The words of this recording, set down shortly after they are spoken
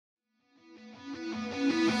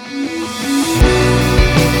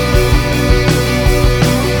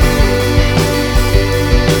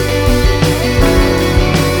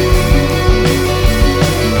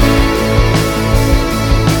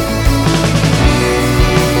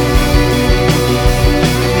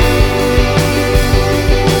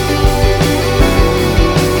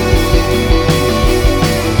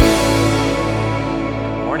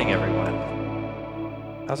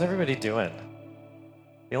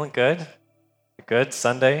Feeling good? Good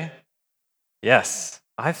Sunday? Yes,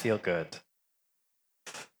 I feel good.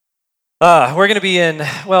 We're going to be in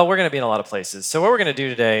a lot of places. So what we're going to do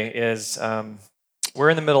today is we're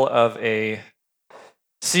in the middle of a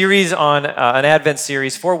series on an Advent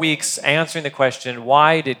series, 4 weeks, answering the question,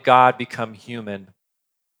 why did God become human?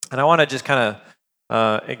 And I want to just kind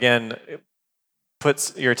of, again,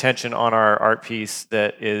 put your attention on our art piece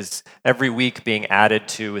that is every week being added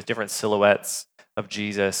to with different silhouettes of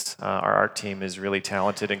Jesus. Our art team is really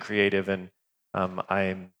talented and creative, and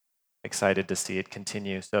I'm excited to see it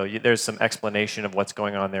continue. So there's some explanation of what's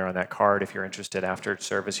going on there on that card. If you're interested after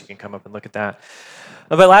service, you can come up and look at that.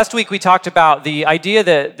 But last week we talked about the idea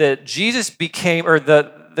that Jesus became, or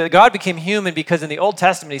that God became human because in the Old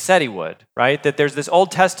Testament he said he would, right? That there's this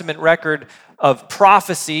Old Testament record of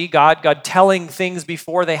prophecy, God telling things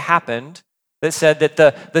before they happened, that said that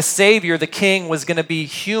the Savior, the King, was going to be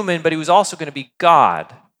human, but he was also going to be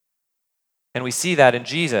God. And we see that in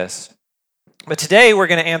Jesus. But today we're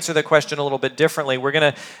going to answer the question a little bit differently. We're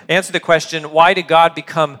going to answer the question, why did God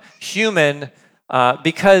become human?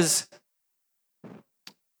 Because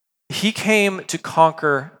he came to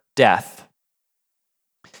conquer death.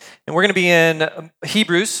 And we're going to be in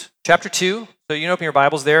Hebrews chapter 2. So you can open your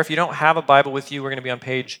Bibles there. If you don't have a Bible with you, we're going to be on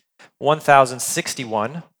page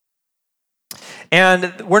 1061.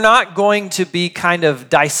 And we're not going to be kind of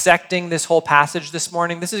dissecting this whole passage this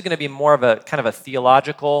morning. This is going to be more of a kind of a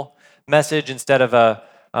theological message instead of a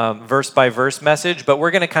verse-by-verse message, but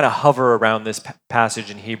we're going to kind of hover around this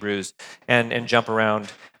passage in Hebrews and jump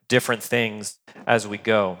around different things as we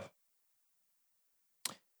go.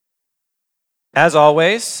 As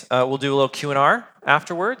always, we'll do a little Q&R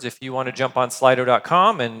afterwards. If you want to jump on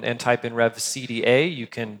Slido.com and type in RevCDA, you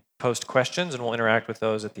can post questions and we'll interact with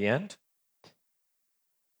those at the end.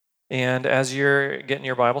 And as you're getting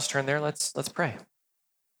your Bibles turned there, let's pray.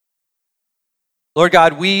 Lord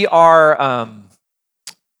God, we are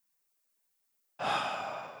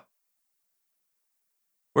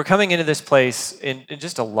we're coming into this place in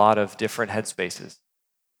just a lot of different headspaces.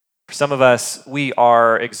 For some of us, we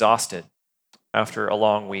are exhausted after a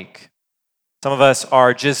long week. Some of us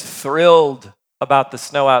are just thrilled about the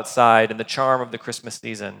snow outside and the charm of the Christmas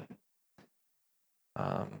season.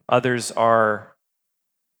 Others are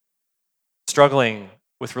struggling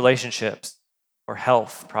with relationships or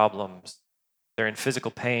health problems. They're in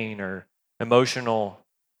physical pain or emotional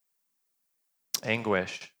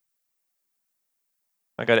anguish.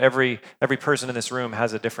 My God, every person in this room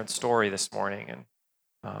has a different story this morning.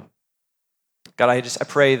 And God, I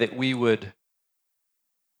pray that we would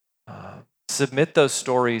submit those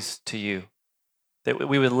stories to you, that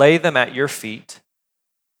we would lay them at your feet,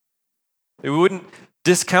 that we wouldn't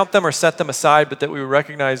discount them or set them aside, but that we would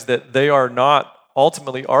recognize that they are not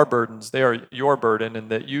ultimately our burdens, they are your burden, and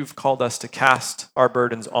that you've called us to cast our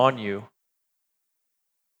burdens on you,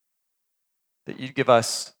 that you'd give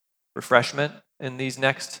us refreshment in these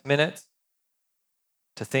next minutes,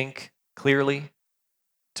 to think clearly,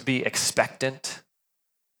 to be expectant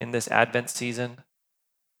in this Advent season,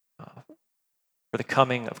 for the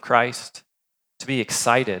coming of Christ, to be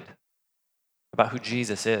excited about who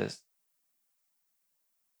Jesus is.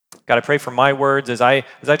 God, I pray for my words as I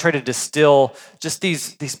try to distill just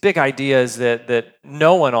these big ideas that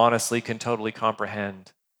no one honestly can totally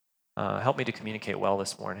comprehend. Help me to communicate well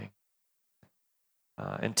this morning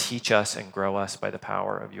and teach us and grow us by the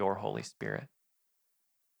power of your Holy Spirit.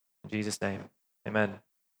 In Jesus' name, amen.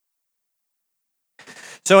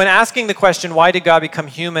 So in asking the question, why did God become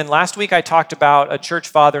human? Last week I talked about a church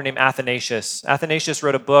father named Athanasius. Athanasius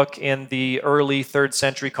wrote a book in the early 3rd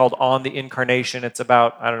century called On the Incarnation. It's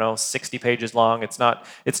about, 60 pages long. It's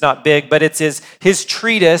not big, but it's his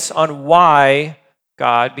treatise on why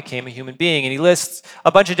God became a human being. And he lists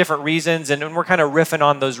a bunch of different reasons, and we're kind of riffing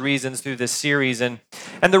on those reasons through this series. And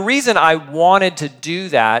the reason I wanted to do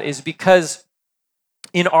that is because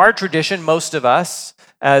in our tradition, most of us,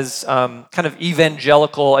 as kind of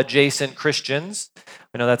evangelical adjacent Christians,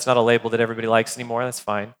 I know that's not a label that everybody likes anymore, that's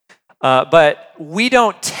fine, but we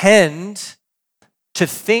don't tend to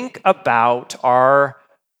think about our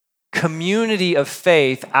community of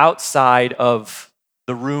faith outside of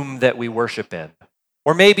the room that we worship in,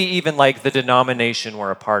 or maybe even like the denomination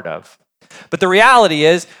we're a part of. But the reality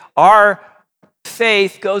is our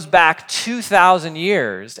faith goes back 2,000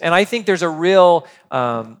 years, and I think there's a real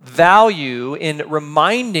value in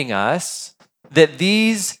reminding us that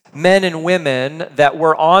these men and women that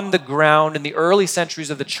were on the ground in the early centuries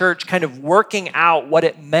of the church, kind of working out what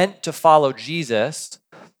it meant to follow Jesus,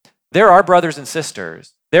 they're our brothers and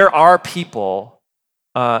sisters. They're our people,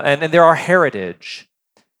 and they're our heritage.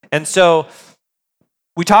 And so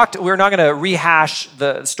We're not going to rehash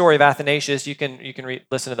the story of Athanasius. You can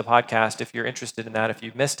listen to the podcast if you're interested in that, if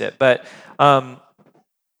you've missed it. But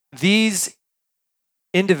these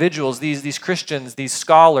individuals, these Christians, these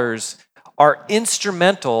scholars are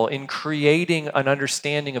instrumental in creating an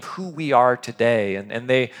understanding of who we are today,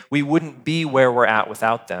 and we wouldn't be where we're at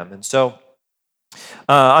without them. And so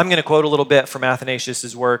I'm going to quote a little bit from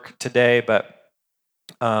Athanasius' work today, but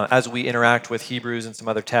as we interact with Hebrews and some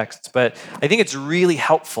other texts. But I think it's really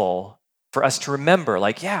helpful for us to remember,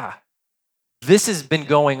 this has been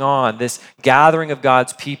going on, this gathering of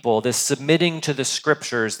God's people, this submitting to the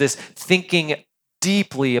scriptures, this thinking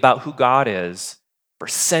deeply about who God is for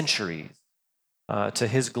centuries to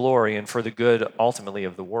his glory and for the good, ultimately,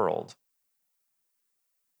 of the world.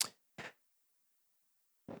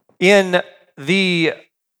 In the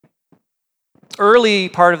early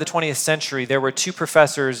part of the 20th century, there were two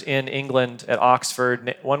professors in England at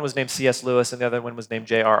Oxford. One was named C.S. Lewis, and the other one was named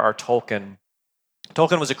J.R.R. Tolkien.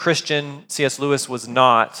 Tolkien was a Christian. C.S. Lewis was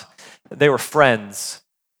not. They were friends,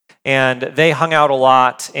 and they hung out a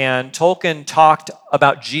lot, and Tolkien talked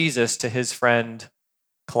about Jesus to his friend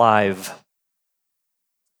Clive.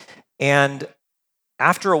 And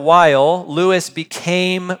after a while, Lewis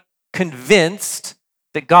became convinced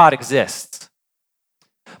that God exists.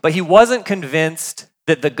 But he wasn't convinced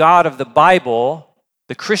that the God of the Bible,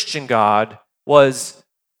 the Christian God, was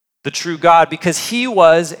the true God, because he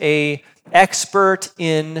was an expert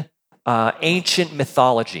in ancient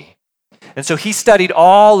mythology. And so he studied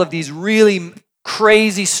all of these really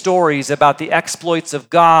crazy stories about the exploits of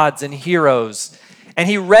gods and heroes. And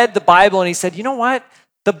he read the Bible and he said, you know what?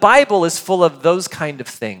 The Bible is full of those kind of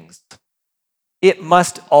things. It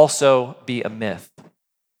must also be a myth.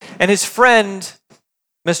 And his friend,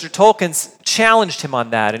 Mr. Tolkien, challenged him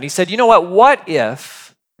on that. And he said, you know what? What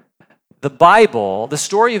if the Bible, the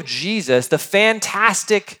story of Jesus, the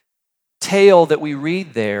fantastic tale that we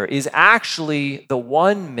read there, is actually the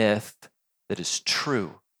one myth that is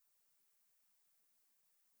true?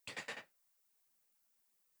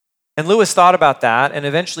 And Lewis thought about that, and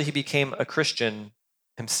eventually he became a Christian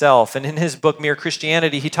himself. And in his book, Mere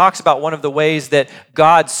Christianity, he talks about one of the ways that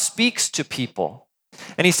God speaks to people.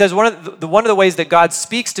 And he says one of the ways that God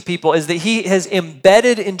speaks to people is that he has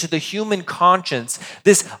embedded into the human conscience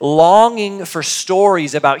this longing for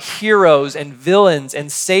stories about heroes and villains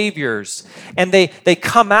and saviors. And they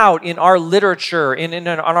come out in our literature, on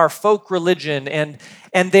our folk religion, and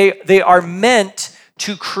they are meant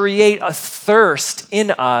to create a thirst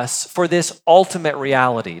in us for this ultimate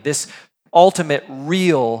reality, this ultimate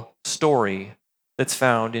real story that's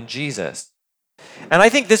found in Jesus. And I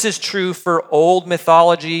think this is true for old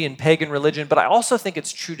mythology and pagan religion, but I also think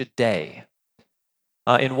it's true today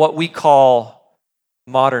in what we call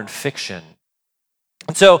modern fiction.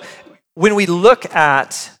 And so when we look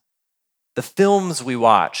at the films we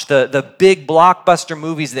watch, the big blockbuster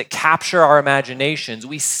movies that capture our imaginations,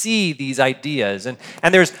 we see these ideas. And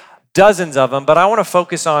there's dozens of them, but I want to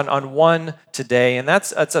focus on one today, and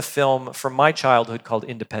that's a film from my childhood called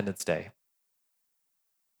Independence Day.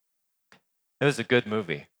 It was a good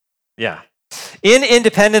movie. Yeah. In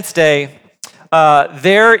Independence Day,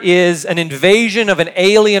 there is an invasion of an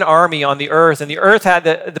alien army on the earth, and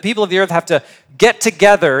the people of the earth have to get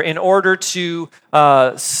together in order to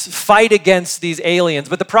fight against these aliens.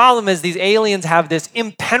 But the problem is these aliens have this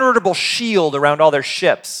impenetrable shield around all their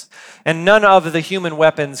ships, and none of the human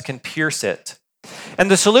weapons can pierce it.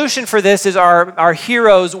 And the solution for this is our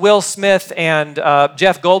heroes, Will Smith and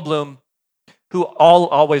Jeff Goldblum, who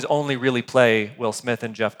always only really play Will Smith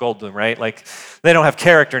and Jeff Goldblum, right? Like, they don't have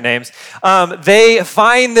character names. They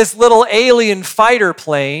find this little alien fighter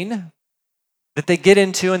plane that they get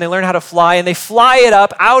into, and they learn how to fly, and they fly it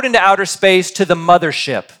up out into outer space to the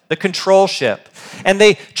mothership, the control ship. And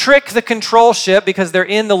they trick the control ship, because they're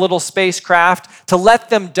in the little spacecraft, to let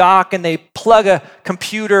them dock, and they plug a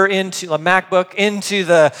computer into a MacBook into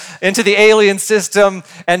the alien system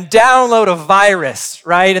and download a virus,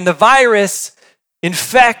 right? And the virus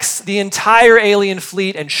infects the entire alien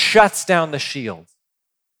fleet and shuts down the shield.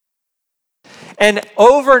 And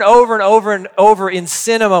over and over and over and over in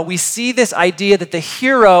cinema, we see this idea that the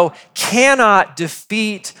hero cannot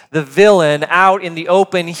defeat the villain out in the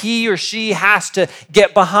open. He or she has to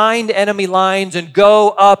get behind enemy lines and go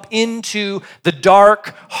up into the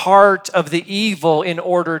dark heart of the evil in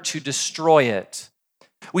order to destroy it.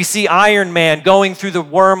 We see Iron Man going through the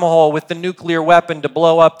wormhole with the nuclear weapon to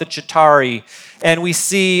blow up the Chitauri. And we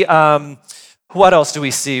see, what else do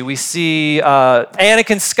we see? We see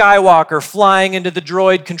Anakin Skywalker flying into the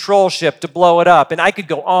droid control ship to blow it up. And I could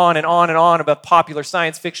go on and on and on about popular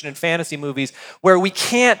science fiction and fantasy movies where we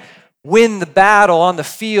can't win the battle on the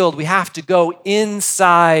field, we have to go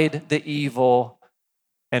inside the evil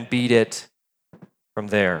and beat it from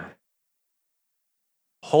there.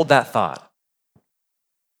 Hold that thought.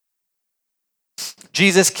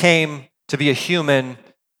 Jesus came to be a human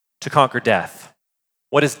to conquer death.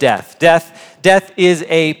 What is death? Death is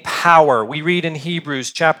a power. We read in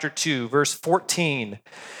Hebrews chapter 2, verse 14.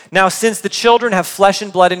 Now, since the children have flesh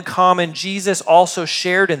and blood in common, Jesus also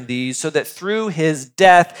shared in these, so that through his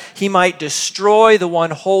death he might destroy the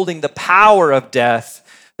one holding the power of death,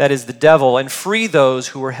 that is the devil, and free those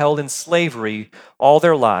who were held in slavery all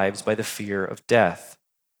their lives by the fear of death.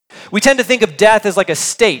 We tend to think of death as like a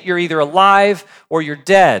state. You're either alive or you're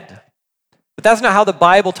dead. But that's not how the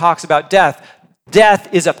Bible talks about death.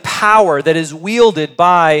 Death is a power that is wielded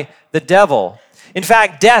by the devil. In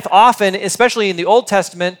fact, death often, especially in the Old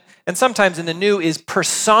Testament and sometimes in the New, is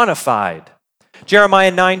personified. Jeremiah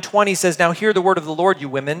 9:20 says, "Now hear the word of the Lord, you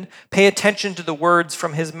women. Pay attention to the words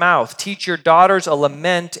from his mouth. Teach your daughters a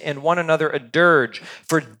lament and one another a dirge.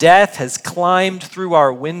 For death has climbed through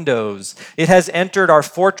our windows. It has entered our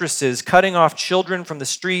fortresses, cutting off children from the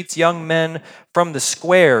streets, young men from the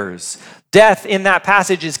squares." Death in that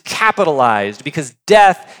passage is capitalized because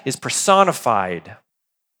death is personified.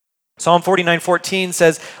 Psalm 49:14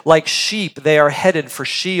 says, "Like sheep they are headed for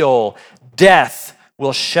Sheol. Death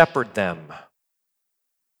will shepherd them."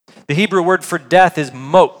 The Hebrew word for death is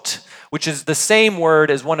mot, which is the same word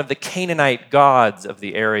as one of the Canaanite gods of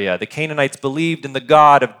the area. The Canaanites believed in the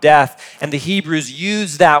god of death, and the Hebrews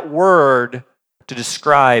used that word to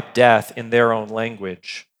describe death in their own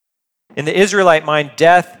language. In the Israelite mind,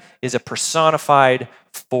 death is a personified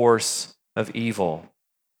force of evil.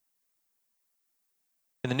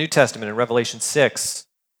 In the New Testament, in Revelation 6,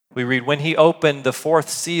 we read, "When he opened the fourth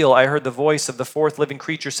seal, I heard the voice of the fourth living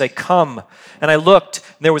creature say, 'Come.' And I looked,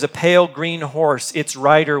 and there was a pale green horse. Its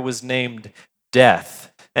rider was named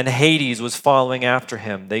Death, and Hades was following after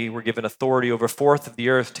him. They were given authority over a fourth of the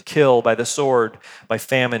earth to kill by the sword, by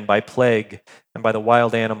famine, by plague, and by the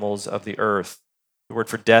wild animals of the earth." The word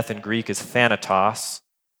for death in Greek is thanatos,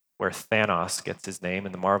 where Thanos gets his name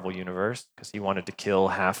in the Marvel universe, because he wanted to kill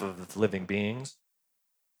half of the living beings.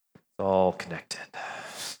 It's all connected.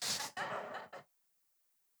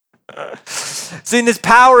 Seeing this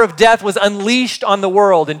power of death was unleashed on the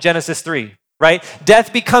world in Genesis 3, right?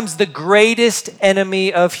 Death becomes the greatest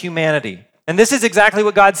enemy of humanity. And this is exactly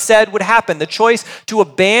what God said would happen. The choice to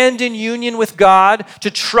abandon union with God, to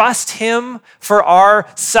trust him for our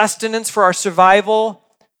sustenance, for our survival,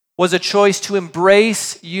 was a choice to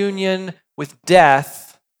embrace union with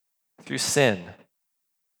death through sin.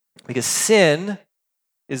 Because sin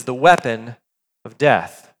is the weapon of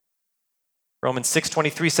death. Romans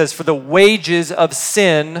 6:23 says, "For the wages of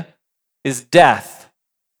sin is death."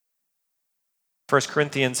 1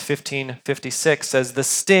 Corinthians 15:56 says, "The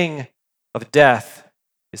sting of death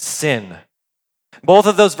is sin." Both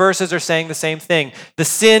of those verses are saying the same thing. The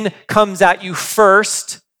sin comes at you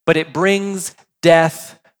first, but it brings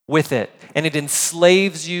death with it, and it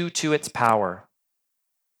enslaves you to its power.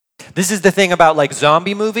 This is the thing about like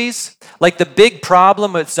zombie movies. Like the big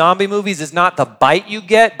problem with zombie movies is not the bite you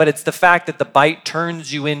get, but it's the fact that the bite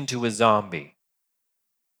turns you into a zombie.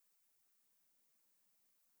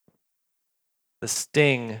 The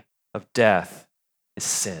sting of death is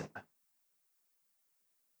sin.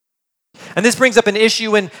 And this brings up an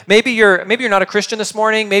issue, and maybe you're not a Christian this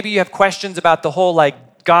morning. Maybe you have questions about the whole like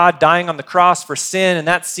God dying on the cross for sin, and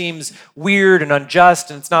that seems weird and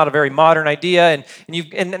unjust, and it's not a very modern idea,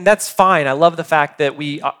 and that's fine. I love the fact that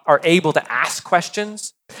we are able to ask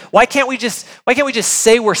questions. Why can't we just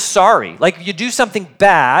say we're sorry? Like you do something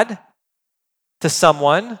bad to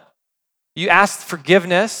someone, you ask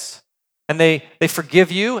forgiveness, and they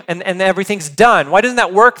forgive you, and everything's done. Why doesn't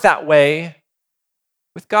that work that way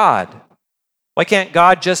with God? Why can't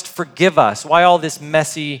God just forgive us? Why all this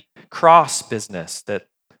messy cross business that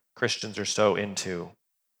Christians are so into?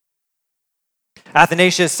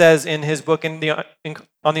 Athanasius says in his book on the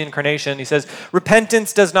Incarnation, he says,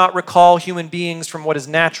 "Repentance does not recall human beings from what is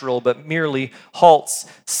natural, but merely halts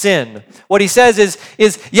sin." What he says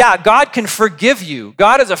is yeah, God can forgive you.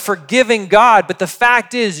 God is a forgiving God, but the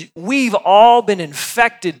fact is we've all been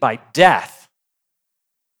infected by death.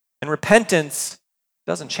 And repentance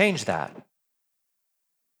doesn't change that.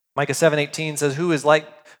 Micah 7:18 says, Who is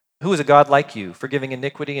a God like you, forgiving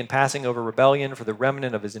iniquity and passing over rebellion for the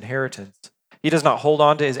remnant of his inheritance? He does not hold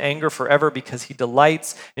on to his anger forever because he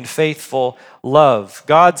delights in faithful love.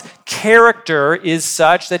 God's character is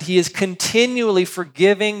such that he is continually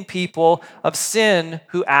forgiving people of sin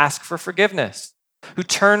who ask for forgiveness, who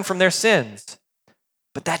turn from their sins.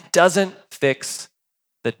 But that doesn't fix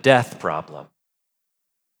the death problem.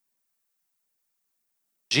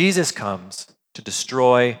 Jesus comes to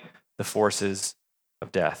destroy the forces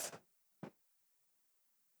of death.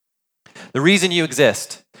 The reason you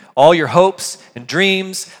exist, all your hopes and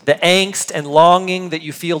dreams, the angst and longing that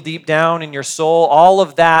you feel deep down in your soul, all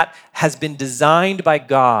of that has been designed by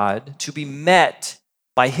God to be met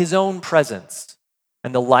by his own presence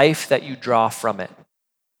and the life that you draw from it.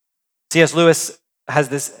 C.S. Lewis has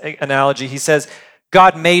this analogy. He says,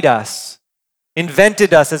 God made us,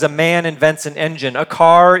 invented us as a man invents an engine. A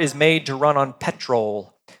car is made to run on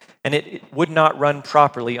petrol, and it would not run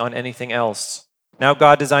properly on anything else. Now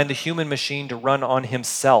God designed the human machine to run on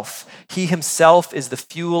himself. He himself is the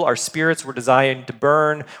fuel our spirits were designed to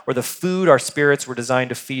burn, or the food our spirits were designed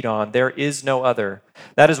to feed on. There is no other.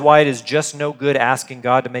 That is why it is just no good asking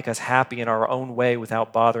God to make us happy in our own way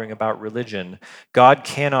without bothering about religion. God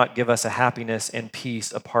cannot give us a happiness and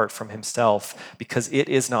peace apart from himself because it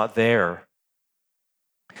is not there.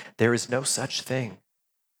 There is no such thing.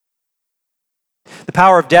 The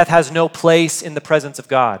power of death has no place in the presence of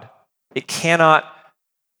God. It cannot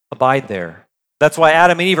abide there. That's why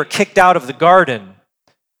Adam and Eve are kicked out of the garden.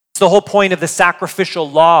 It's the whole point of the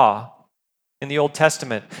sacrificial law in the Old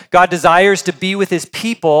Testament. God desires to be with his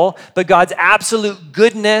people, but God's absolute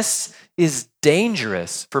goodness is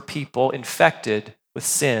dangerous for people infected with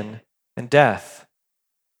sin and death.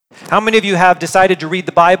 How many of you have decided to read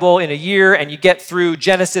the Bible in a year and you get through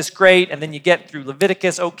Genesis, great, and then you get through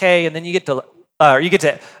Leviticus, okay, and then you get to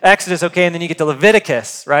Exodus, okay, and then you get to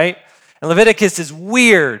Leviticus, right? And Leviticus is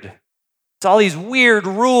weird. It's all these weird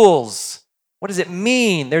rules. What does it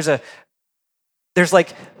mean? There's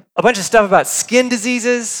like a bunch of stuff about skin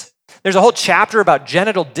diseases. There's a whole chapter about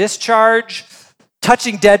genital discharge,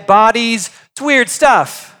 touching dead bodies. It's weird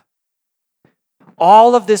stuff.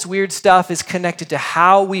 All of this weird stuff is connected to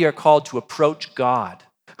how we are called to approach God,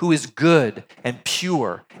 who is good and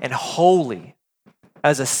pure and holy,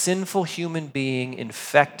 as a sinful human being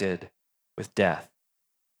infected with death.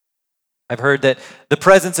 I've heard that the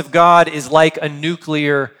presence of God is like a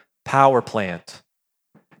nuclear power plant.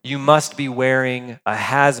 You must be wearing a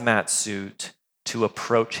hazmat suit to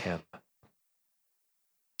approach him.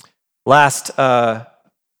 Last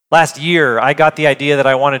year, I got the idea that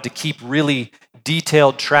I wanted to keep really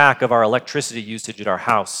detailed track of our electricity usage at our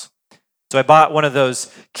house. So I bought one of those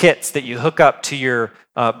kits that you hook up to your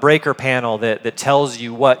breaker panel that tells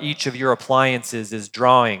you what each of your appliances is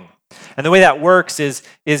drawing. And the way that works is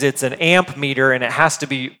it's an amp meter, and it has to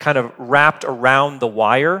be kind of wrapped around the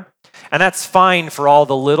wire. And that's fine for all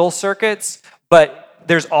the little circuits, but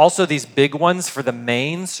there's also these big ones for the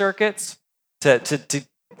main circuits to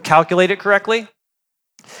calculate it correctly.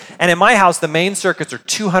 And in my house, the main circuits are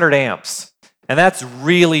 200 amps, and that's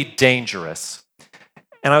really dangerous.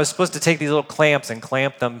 And I was supposed to take these little clamps and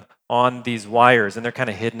clamp them on these wires, and they're kind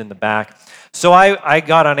of hidden in the back. So I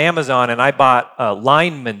got on Amazon and I bought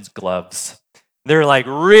lineman's gloves. They're like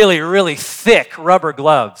really, really thick rubber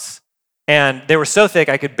gloves. And they were so thick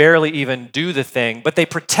I could barely even do the thing, but they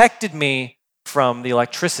protected me from the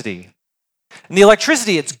electricity. And the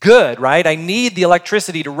electricity, it's good, right? I need the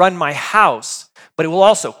electricity to run my house, but it will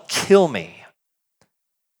also kill me.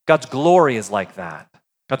 God's glory is like that.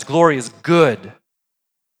 God's glory is good.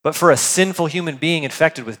 But for a sinful human being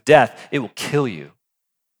infected with death, it will kill you.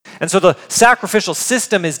 And so the sacrificial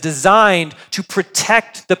system is designed to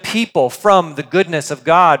protect the people from the goodness of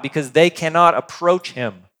God because they cannot approach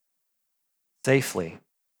him safely.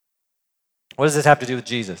 What does this have to do with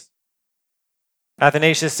Jesus?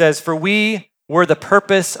 Athanasius says, "For we were the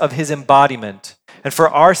purpose of his embodiment, and for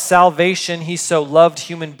our salvation he so loved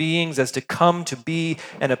human beings as to come to be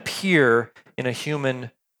and appear in a human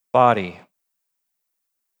body."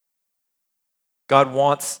 God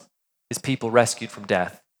wants his people rescued from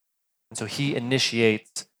death. And so he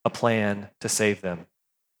initiates a plan to save them.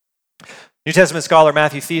 New Testament scholar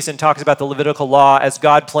Matthew Thiessen talks about the Levitical law as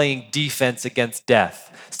God playing defense against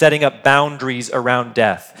death, setting up boundaries around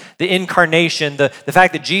death. The incarnation, the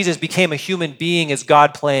fact that Jesus became a human being is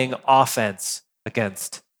God playing offense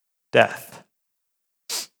against death.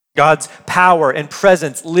 God's power and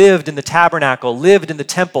presence lived in the tabernacle, lived in the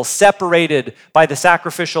temple, separated by the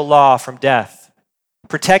sacrificial law from death,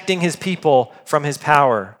 protecting his people from his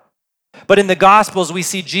power. But in the Gospels, we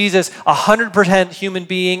see Jesus 100% human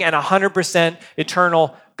being and 100%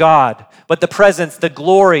 eternal God. But the presence, the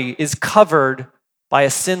glory, is covered by a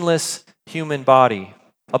sinless human body,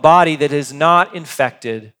 a body that is not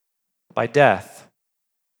infected by death.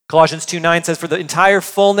 Colossians 2:9 says, "For the entire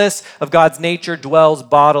fullness of God's nature dwells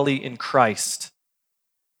bodily in Christ."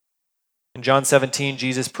 In John 17,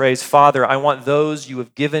 Jesus prays, "Father, I want those you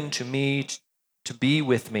have given to me to be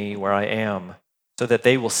with me where I am, so that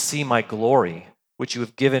they will see my glory, which you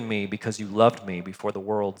have given me because you loved me before the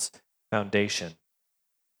world's foundation.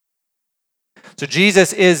 So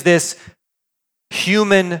Jesus is this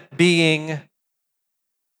human being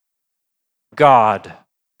God.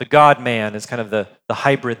 The God-man is kind of the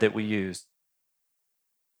hybrid that we use.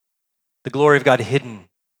 The glory of God hidden.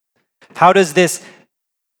 How does this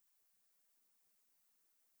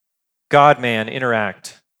God-man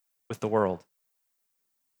interact with the world?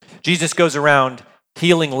 Jesus goes around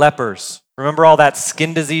healing lepers. Remember all that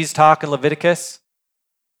skin disease talk in Leviticus?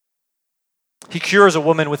 He cures a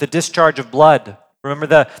woman with a discharge of blood. Remember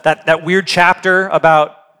that weird chapter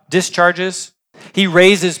about discharges? He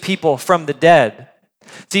raises people from the dead.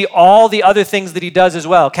 See, all the other things that he does as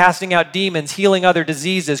well, casting out demons, healing other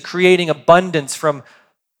diseases, creating abundance from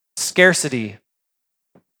scarcity,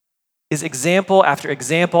 is example after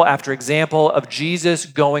example after example of Jesus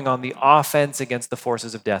going on the offense against the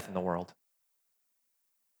forces of death in the world.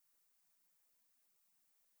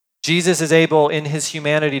 Jesus is able in his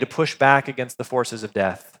humanity to push back against the forces of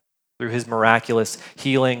death through his miraculous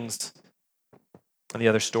healings and the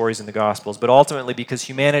other stories in the Gospels. But ultimately, because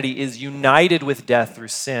humanity is united with death through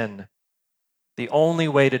sin, the only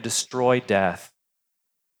way to destroy death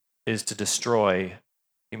is to destroy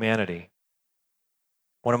humanity.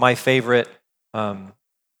 One of my favorite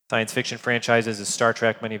science fiction franchises is Star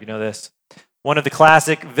Trek. Many of you know this. One of the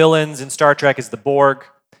classic villains in Star Trek is the Borg.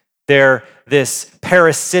 They're this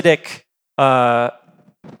parasitic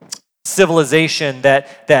civilization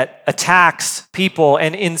that attacks people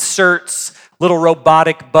and inserts little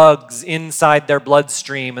robotic bugs inside their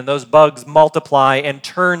bloodstream, and those bugs multiply and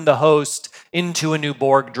turn the host into a new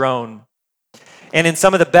Borg drone. And in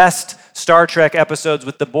some of the best Star Trek episodes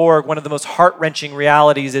with the Borg, one of the most heart-wrenching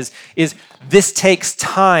realities is this takes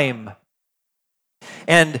time.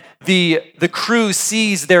 And the crew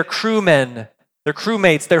sees their crewmen, their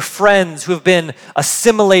crewmates, their friends who have been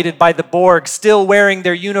assimilated by the Borg, still wearing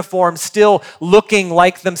their uniforms, still looking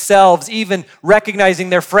like themselves, even recognizing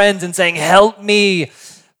their friends and saying, "Help me."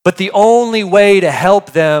 But the only way to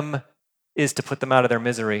help them is to put them out of their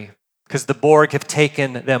misery, because the Borg have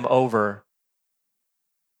taken them over.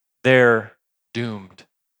 They're doomed.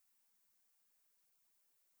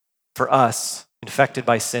 For us, infected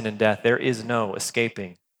by sin and death, there is no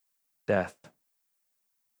escaping death.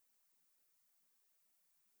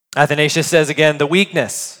 Athanasius says again, the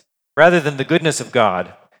weakness, rather than the goodness of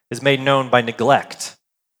God, is made known by neglect.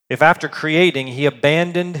 If after creating he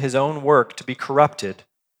abandoned his own work to be corrupted,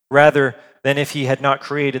 rather than if he had not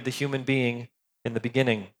created the human being in the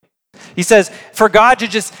beginning. He says, for God to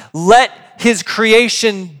just let his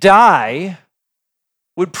creation die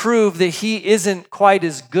would prove that he isn't quite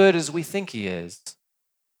as good as we think he is.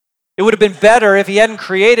 It would have been better if he hadn't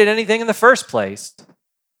created anything in the first place.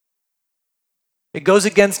 It goes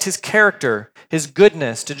against his character, his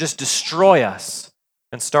goodness, to just destroy us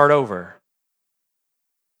and start over.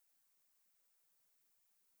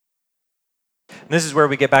 And this is where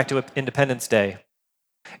we get back to Independence Day.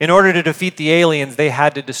 In order to defeat the aliens, they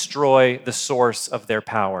had to destroy the source of their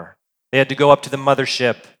power. They had to go up to the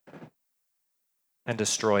mothership and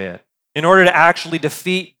destroy it. In order to actually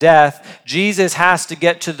defeat death, Jesus has to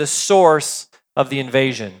get to the source of the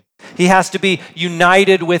invasion. He has to be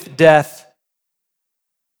united with death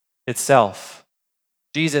itself.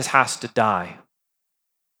 Jesus has to die.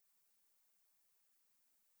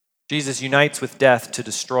 Jesus unites with death to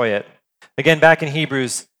destroy it. Again, back in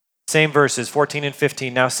Hebrews, same verses, 14 and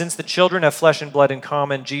 15. Now, since the children have flesh and blood in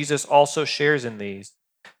common, Jesus also shares in these,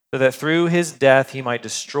 so that through his death he might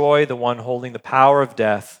destroy the one holding the power of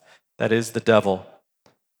death, that is the devil,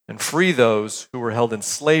 and free those who were held in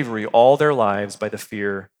slavery all their lives by the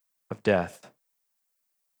fear of death.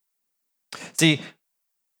 See,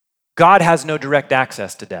 God has no direct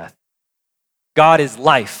access to death. God is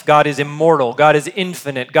life. God is immortal. God is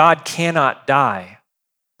infinite. God cannot die.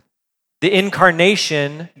 The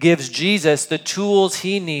incarnation gives Jesus the tools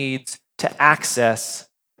he needs to access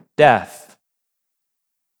death.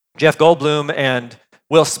 Jeff Goldblum and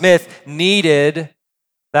Will Smith needed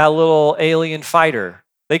that little alien fighter.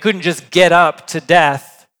 They couldn't just get up to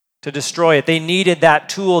death to destroy it. They needed that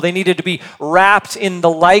tool. They needed to be wrapped in the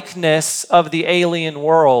likeness of the alien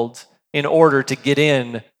world in order to get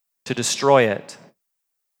in to destroy it.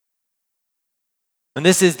 And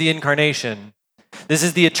this is the incarnation. This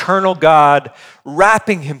is the eternal God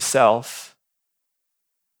wrapping himself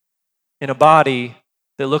in a body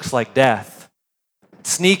that looks like death,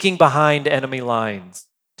 sneaking behind enemy lines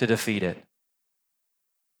to defeat it.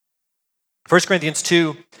 1 Corinthians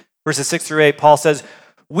 2, verses 6 through 8, Paul says,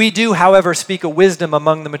 We do, however, speak a wisdom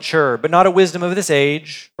among the mature, but not a wisdom of this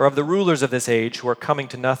age or of the rulers of this age who are coming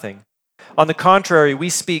to nothing. On the contrary, we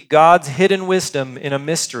speak God's hidden wisdom in a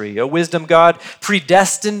mystery, a wisdom God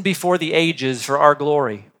predestined before the ages for our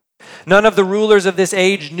glory. None of the rulers of this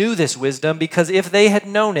age knew this wisdom, because if they had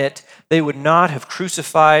known it, they would not have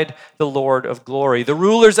crucified the Lord of glory. The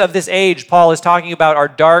rulers of this age, Paul is talking about, are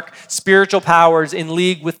dark spiritual powers in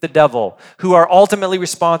league with the devil, who are ultimately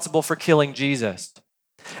responsible for killing Jesus.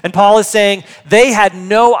 And Paul is saying they had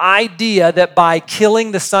no idea that by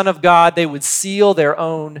killing the Son of God, they would seal their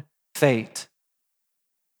own fate.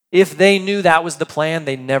 If they knew that was the plan,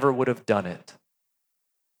 they never would have done it.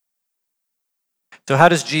 So how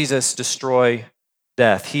does Jesus destroy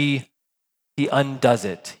death? He undoes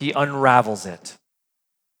it. He unravels it.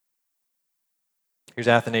 Here's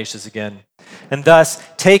Athanasius again. And thus,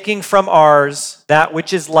 taking from ours that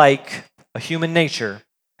which is like a human nature,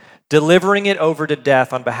 delivering it over to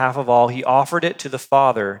death on behalf of all, he offered it to the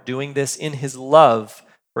Father, doing this in his love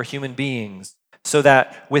for human beings, so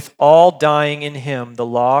that with all dying in him, the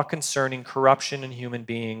law concerning corruption in human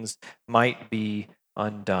beings might be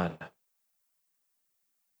undone.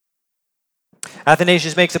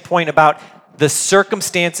 Athanasius makes a point about the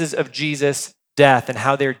circumstances of Jesus' death and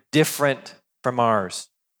how they're different from ours.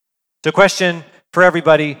 So, question for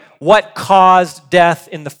everybody: what caused death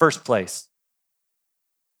in the first place?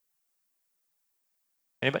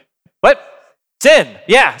 Anybody? What? Sin.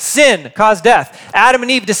 Yeah, sin caused death. Adam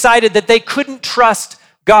and Eve decided that they couldn't trust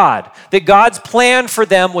God, that God's plan for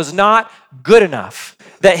them was not good enough,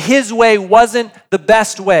 that his way wasn't the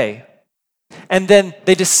best way. And then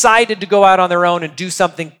they decided to go out on their own and do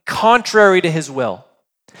something contrary to his will.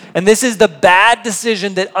 And this is the bad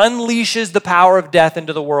decision that unleashes the power of death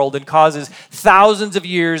into the world and causes thousands of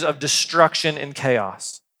years of destruction and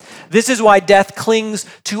chaos. This is why death clings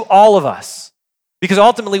to all of us, because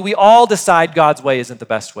ultimately we all decide God's way isn't the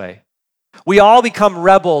best way. We all become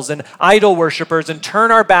rebels and idol worshipers and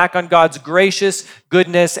turn our back on God's gracious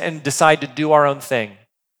goodness and decide to do our own thing.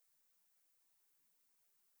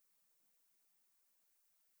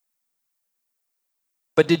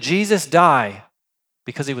 But did Jesus die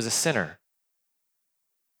because he was a sinner?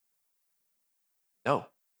 No.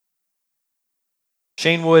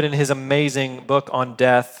 Shane Wood, in his amazing book on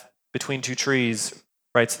death, Between Two Trees,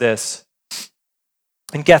 writes this: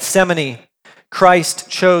 in Gethsemane, Christ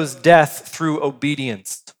chose death through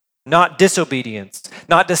obedience, not disobedience,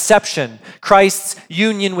 not deception. Christ's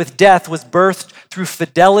union with death was birthed through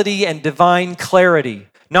fidelity and divine clarity.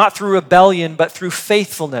 Not through rebellion, but through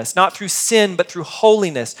faithfulness. Not through sin, but through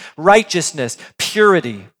holiness, righteousness,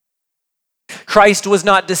 purity. Christ was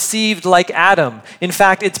not deceived like Adam. In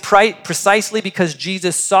fact, it's precisely because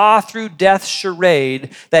Jesus saw through death's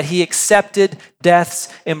charade that he accepted death's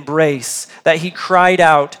embrace, that he cried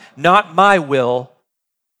out, "Not my will,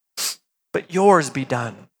 but yours be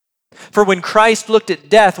done." For when Christ looked at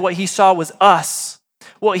death, what he saw was us.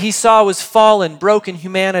 What he saw was fallen, broken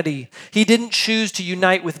humanity. He didn't choose to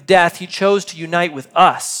unite with death. He chose to unite with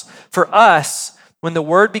us. For us, when the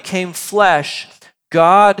Word became flesh,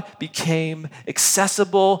 God became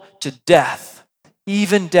accessible to death,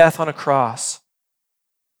 even death on a cross.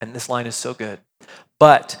 And this line is so good.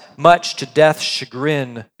 But much to death's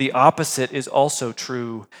chagrin, the opposite is also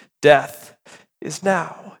true. Death is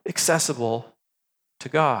now accessible to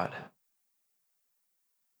God.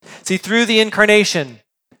 See, through the incarnation,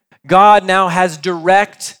 God now has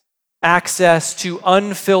direct access to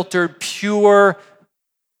unfiltered, pure,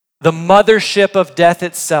 the mothership of death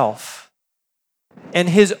itself. And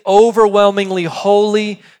his overwhelmingly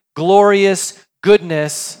holy, glorious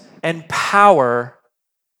goodness and power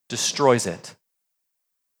destroys it.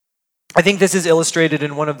 I think this is illustrated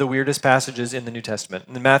in one of the weirdest passages in the New Testament.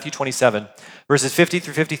 In Matthew 27, verses 50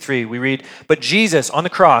 through 53, we read, "But Jesus on the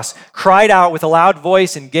cross cried out with a loud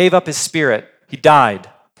voice and gave up his spirit. He died.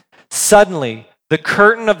 Suddenly, the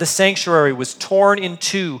curtain of the sanctuary was torn in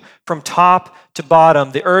two from top to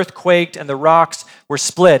bottom. The earth quaked and the rocks were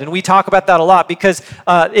split." And we talk about that a lot because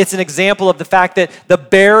it's an example of the fact that the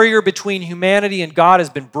barrier between humanity and God has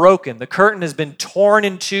been broken. The curtain has been torn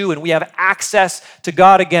in two and we have access to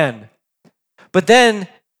God again. But then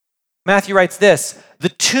Matthew writes this: "The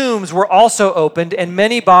tombs were also opened, and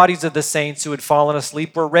many bodies of the saints who had fallen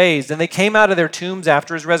asleep were raised. And they came out of their tombs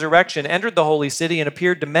after his resurrection, entered the holy city, and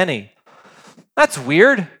appeared to many." That's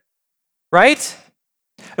weird, right?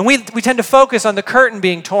 And we tend to focus on the curtain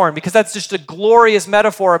being torn because that's just a glorious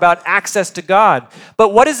metaphor about access to God.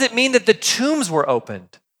 But what does it mean that the tombs were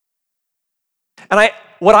opened? And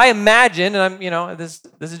what I imagine, and this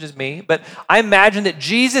is just me, but I imagine that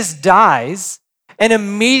Jesus dies, And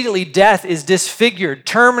immediately death is disfigured,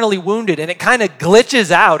 terminally wounded, and it kind of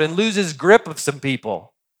glitches out and loses grip of some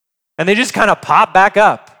people. And they just kind of pop back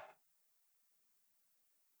up.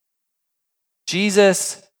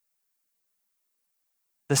 Jesus,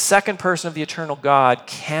 the second person of the eternal God,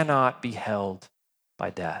 cannot be held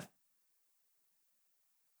by death.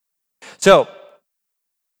 So,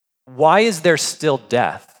 why is there still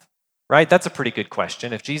death? Right? That's a pretty good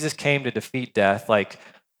question. If Jesus came to defeat death,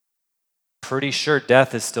 pretty sure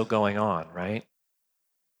death is still going on, right?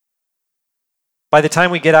 By the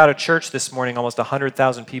time we get out of church this morning, almost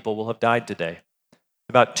 100,000 people will have died today.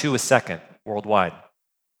 About 2 a second worldwide.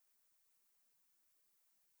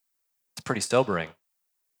 It's pretty sobering.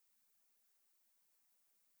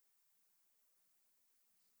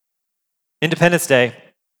 Independence Day,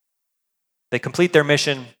 they complete their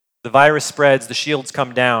mission, the virus spreads, the shields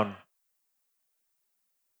come down.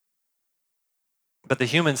 But the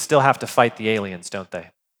humans still have to fight the aliens, don't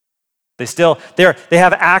they? They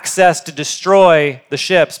have access to destroy the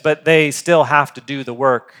ships, but they still have to do the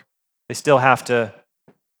work. They still have to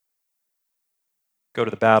go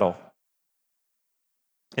to the battle.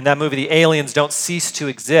 In that movie, the aliens don't cease to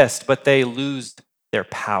exist, but they lose their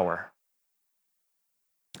power.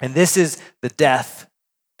 And this is the death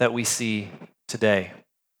that we see today.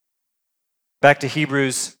 Back to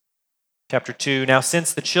Hebrews chapter 2. Now,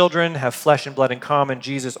 since the children have flesh and blood in common,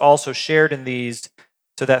 Jesus also shared in these,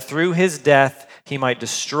 so that through his death he might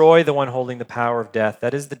destroy the one holding the power of death,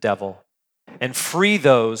 that is the devil, and free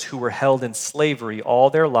those who were held in slavery all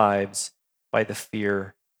their lives by the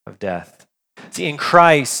fear of death. See, in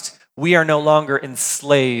Christ, we are no longer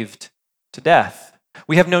enslaved to death.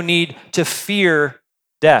 We have no need to fear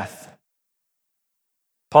death.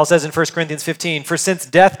 Paul says in 1 Corinthians 15, "For since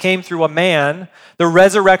death came through a man, the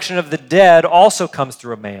resurrection of the dead also comes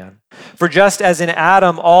through a man. For just as in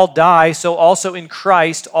Adam all die, so also in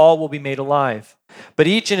Christ all will be made alive. But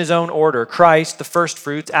each in his own order, Christ the first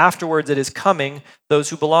fruits, afterwards it is coming,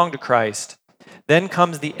 those who belong to Christ. Then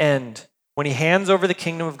comes the end, when he hands over the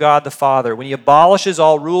kingdom of God the Father, when he abolishes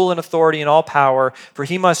all rule and authority and all power, for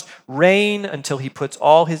he must reign until he puts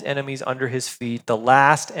all his enemies under his feet. The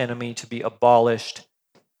last enemy to be abolished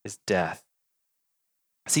is death."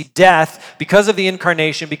 See, death, because of the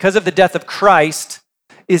incarnation, because of the death of Christ,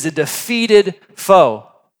 is a defeated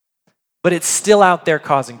foe, but it's still out there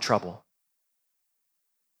causing trouble.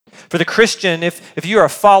 For the Christian, if you are a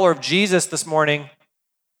follower of Jesus this morning,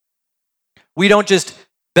 we don't just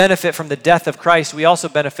benefit from the death of Christ, we also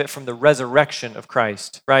benefit from the resurrection of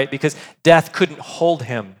Christ, right? Because death couldn't hold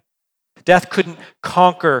him. Death couldn't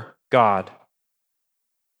conquer God.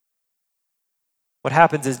 What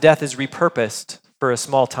happens is death is repurposed for a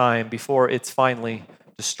small time before it's finally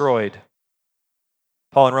destroyed.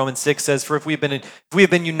 Paul in Romans 6 says, "For if we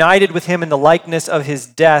have been united with him in the likeness of his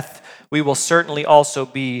death, we will certainly also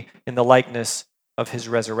be in the likeness of his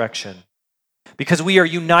resurrection." Because we are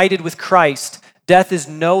united with Christ, death is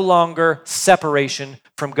no longer separation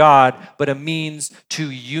from God, but a means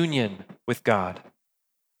to union with God.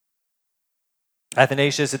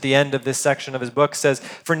 Athanasius, at the end of this section of his book, says,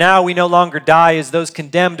 "For now we no longer die as those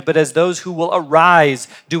condemned, but as those who will arise,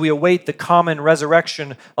 do we await the common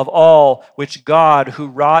resurrection of all, which God, who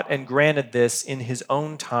wrought and granted this in his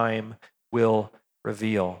own time, will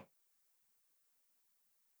reveal."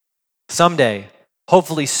 Someday,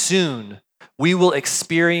 hopefully soon, we will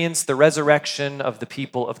experience the resurrection of the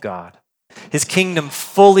people of God. His kingdom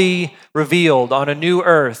fully revealed on a new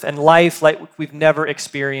earth and life like we've never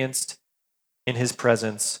experienced in his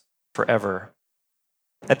presence forever.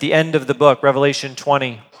 At the end of the book, Revelation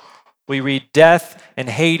 20, we read, "Death and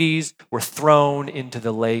Hades were thrown into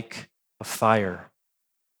the lake of fire."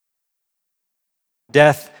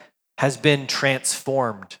 Death has been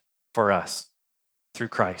transformed for us through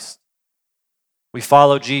Christ. We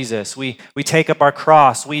follow Jesus. We take up our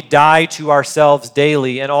cross. We die to ourselves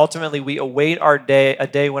daily, and ultimately we await a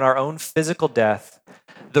day when our own physical death,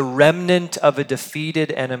 the remnant of a defeated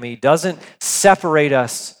enemy, doesn't separate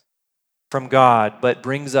us from God, but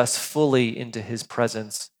brings us fully into his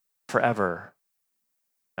presence forever.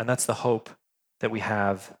 And that's the hope that we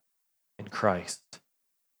have in Christ.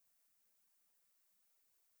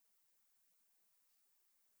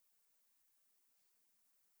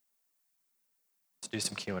 Let's do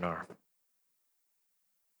some Q&R.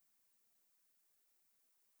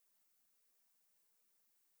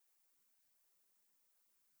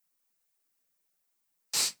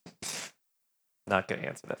 Not going to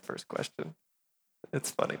answer that first question.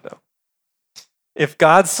 It's funny, though. If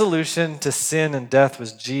God's solution to sin and death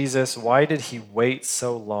was Jesus, why did he wait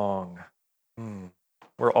so long?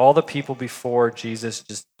 Were all the people before Jesus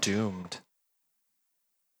just doomed?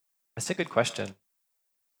 That's a good question.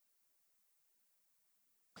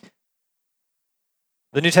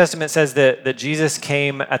 The New Testament says that Jesus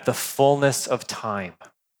came at the fullness of time,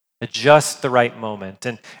 at just the right moment.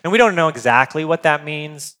 And we don't know exactly what that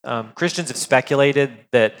means. Christians have speculated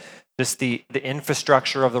that just the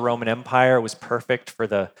infrastructure of the Roman Empire was perfect for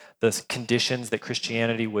the conditions that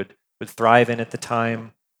Christianity would thrive in at the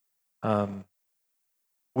time.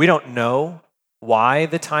 We don't know why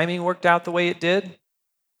the timing worked out the way it did.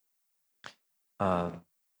 But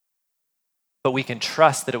we can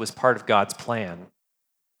trust that it was part of God's plan.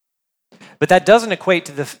 But that doesn't equate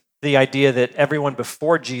to the idea that everyone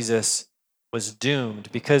before Jesus was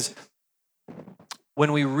doomed, because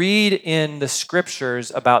when we read in the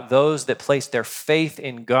scriptures about those that placed their faith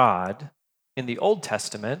in God in the Old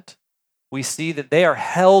Testament, we see that they are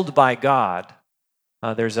held by God.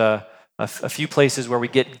 There's a few places where we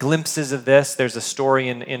get glimpses of this. There's a story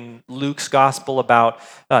in Luke's gospel about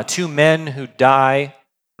two men who die,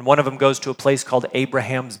 and one of them goes to a place called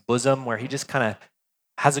Abraham's bosom, where he just kind of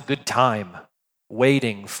has a good time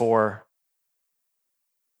waiting for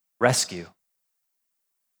rescue.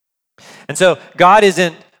 And so God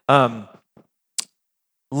isn't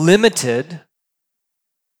limited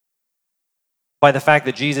by the fact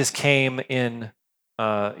that Jesus came in,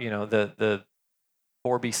 the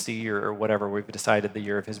 4 BC or whatever we've decided the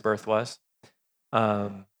year of his birth was,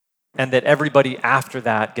 and that everybody after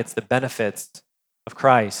that gets the benefits of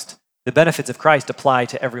Christ. The benefits of Christ apply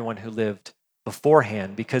to everyone who lived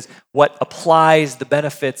beforehand, because what applies the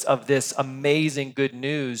benefits of this amazing good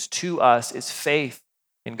news to us is faith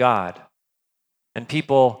in God. And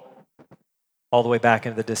people all the way back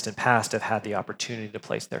into the distant past have had the opportunity to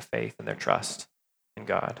place their faith and their trust in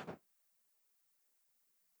God.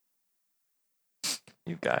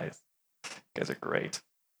 You guys are great.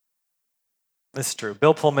 This is true.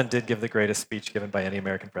 Bill Pullman did give the greatest speech given by any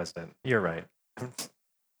American president. You're right.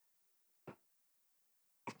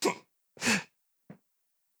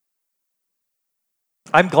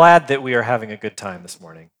 I'm glad that we are having a good time this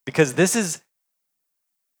morning, because this is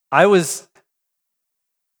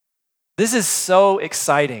so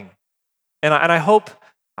exciting. And I hope,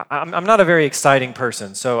 I'm not a very exciting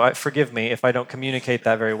person, so forgive me if I don't communicate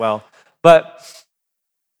that very well. But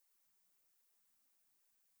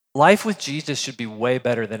life with Jesus should be way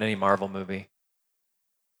better than any Marvel movie.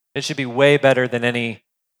 It should be way better than any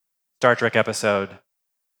Star Trek episode.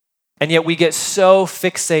 And yet we get so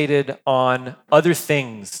fixated on other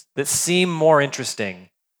things that seem more interesting.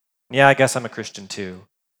 Yeah, I guess I'm a Christian too.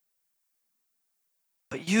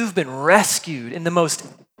 But you've been rescued in the most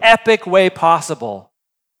epic way possible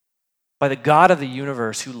by the God of the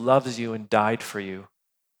universe, who loves you and died for you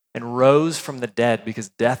and rose from the dead because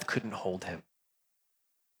death couldn't hold him.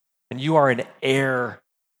 And you are an heir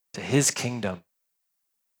to his kingdom.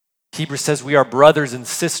 Hebrews says we are brothers and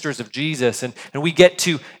sisters of Jesus, and we get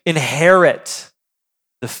to inherit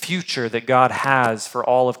the future that God has for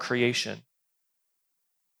all of creation.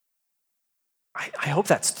 I hope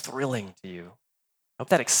that's thrilling to you. I hope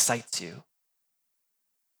that excites you.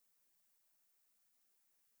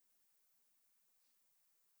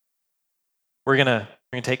 We're gonna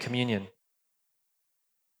take communion.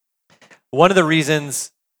 One of the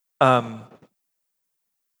reasons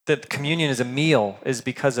that communion is a meal is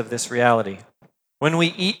because of this reality. When we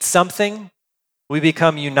eat something, we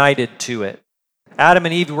become united to it. Adam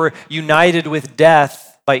and Eve were united with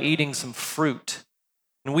death by eating some fruit.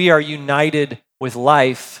 And we are united with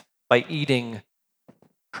life by eating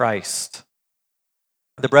Christ.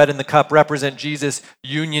 The bread and the cup represent Jesus'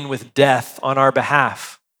 union with death on our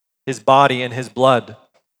behalf, his body and his blood.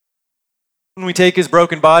 When we take his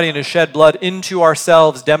broken body and his shed blood into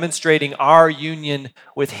ourselves, demonstrating our union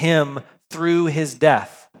with him through his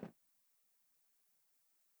death.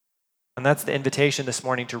 And that's the invitation this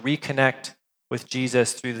morning, to reconnect with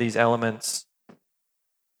Jesus through these elements,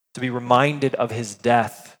 to be reminded of his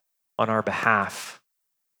death on our behalf.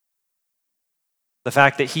 The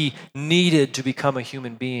fact that he needed to become a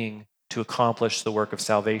human being to accomplish the work of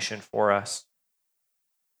salvation for us.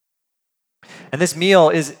 And this meal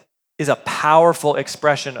is a powerful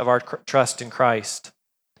expression of our trust in Christ.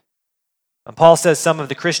 And Paul says some of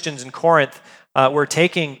the Christians in Corinth were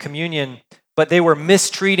taking communion, but they were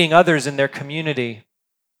mistreating others in their community.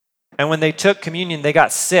 And when they took communion, they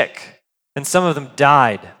got sick, and some of them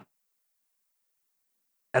died.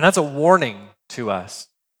 And that's a warning to us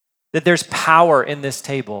that there's power in this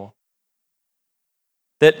table,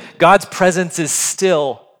 that God's presence is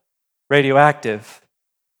still radioactive.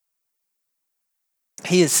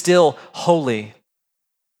 He is still holy,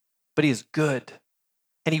 but he is good,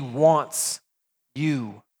 and he wants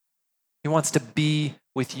you. He wants to be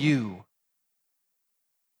with you.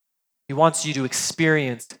 He wants you to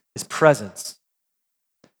experience his presence.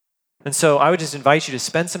 And so I would just invite you to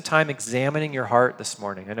spend some time examining your heart this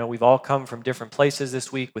morning. I know we've all come from different places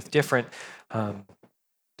this week with different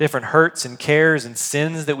hurts and cares and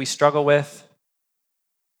sins that we struggle with.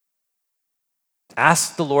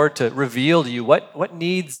 Ask the Lord to reveal to you what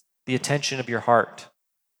needs the attention of your heart.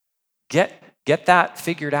 Get that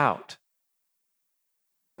figured out.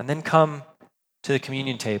 And then come to the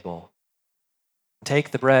communion table. Take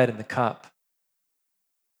the bread and the cup.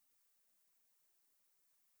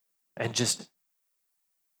 And just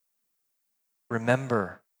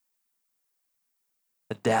remember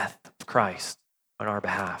the death of Christ on our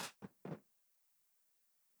behalf.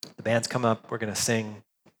 The band's come up. We're going to sing.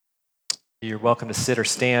 You're welcome to sit or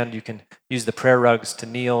stand. You can use the prayer rugs to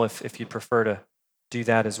kneel if you prefer to do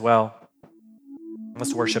that as well.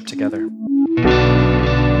 Let's worship together.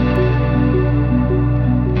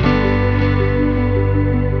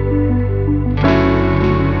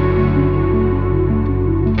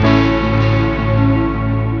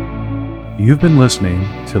 You've been listening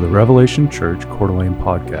to the Revelation Church Coeur d'Alene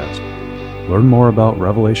podcast. Learn more about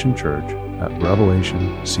Revelation Church at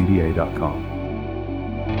revelationcda.com.